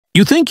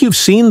You think you've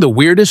seen the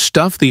weirdest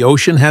stuff the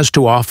ocean has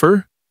to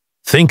offer?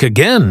 Think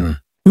again.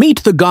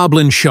 Meet the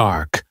Goblin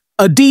shark,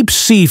 a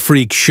deep-sea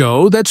freak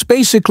show that's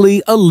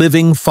basically a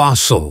living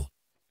fossil.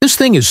 This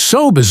thing is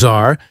so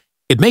bizarre,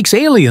 it makes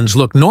aliens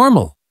look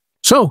normal.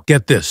 So,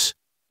 get this.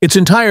 Its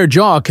entire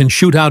jaw can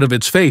shoot out of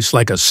its face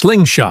like a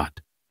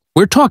slingshot.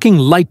 We're talking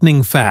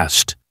lightning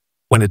fast.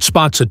 When it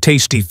spots a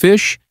tasty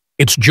fish,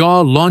 its jaw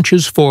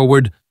launches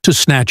forward to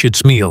snatch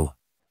its meal.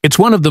 It's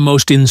one of the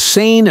most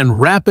insane and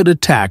rapid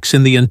attacks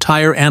in the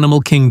entire animal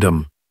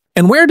kingdom.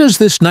 And where does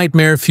this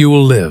nightmare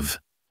fuel live?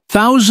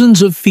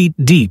 Thousands of feet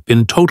deep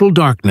in total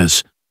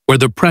darkness, where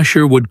the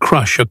pressure would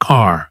crush a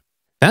car.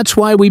 That's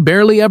why we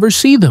barely ever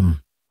see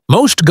them.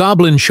 Most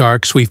goblin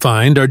sharks we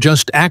find are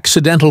just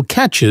accidental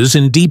catches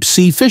in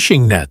deep-sea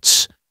fishing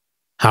nets.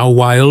 How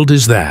wild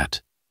is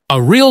that? A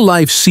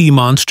real-life sea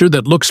monster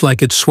that looks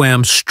like it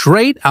swam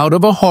straight out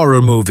of a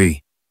horror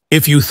movie.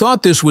 If you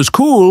thought this was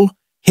cool,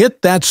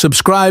 hit that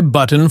subscribe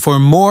button for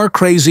more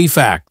crazy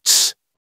facts.